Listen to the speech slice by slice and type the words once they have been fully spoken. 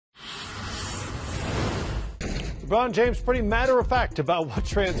LeBron James pretty matter-of-fact about what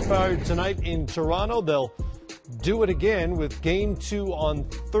transpired tonight in Toronto. They'll do it again with Game 2 on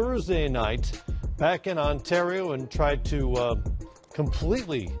Thursday night back in Ontario and try to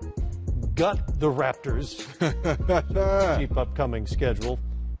completely gut the Raptors. Cheap upcoming schedule.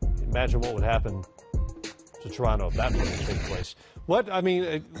 Imagine what would happen to Toronto if that were to take place. Do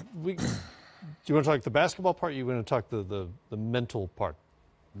you want to talk the basketball part, or you want to talk the mental part?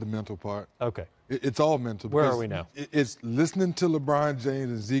 The mental part. Okay. It's all mental. Where are we now? It's listening to LeBron James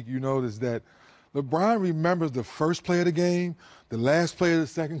and Zeke. You notice that LeBron remembers the first play of the game, the last play of the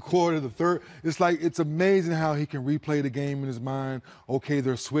second quarter, the third. It's amazing how he can replay the game in his mind. Okay,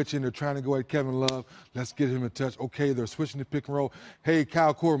 they're switching. They're trying to go at Kevin Love. Let's get him a touch. Okay, they're switching to pick and roll. Hey,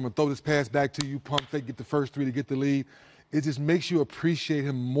 Kyle Korver, I'm going to throw this pass back to you. Pump fake, get the first three to get the lead. It just makes you appreciate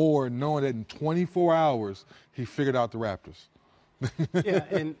him more knowing that in 24 hours he figured out the Raptors. Yeah,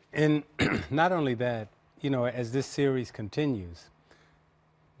 and not only that, as this series continues,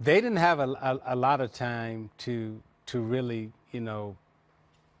 they didn't have a lot of time to really,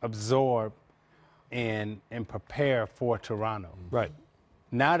 absorb and prepare for Toronto. Right.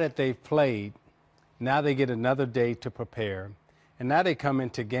 Now that they've played, now they get another day to prepare, and now they come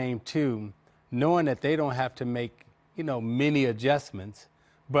into Game 2 knowing that they don't have to make, many adjustments,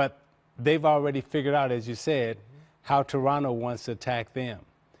 but they've already figured out, as you said, how Toronto wants to attack them.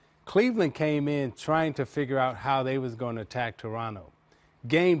 Cleveland came in trying to figure out how they was going to attack Toronto.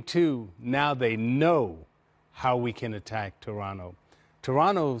 Game 2, now they know how we can attack Toronto.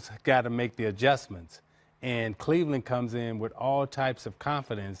 Toronto's got to make the adjustments, and Cleveland comes in with all types of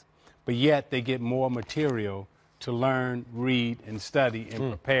confidence, but yet they get more material to learn, read, and study and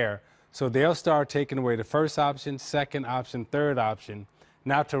prepare. So they'll start taking away the first option, second option, third option.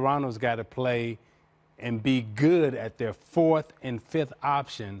 Now Toronto's got to play and be good at their fourth and fifth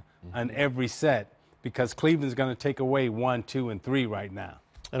option on every set, because Cleveland's going to take away 1, 2, and 3 right now.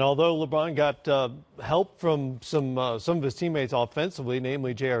 And although LeBron got help from some of his teammates offensively,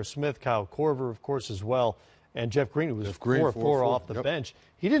 namely J.R. Smith, Kyle Korver, of course, as well, and Jeff Green, who was 4-4 off the bench,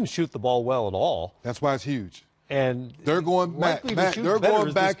 he didn't shoot the ball well at all. That's why it's huge. And they're going back. They're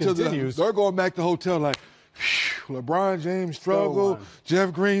going back to the hotel like, LeBron James struggled.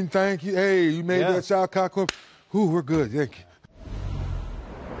 Jeff Green, thank you. Hey, you made that shot, Kyle Korver. Ooh, we're good.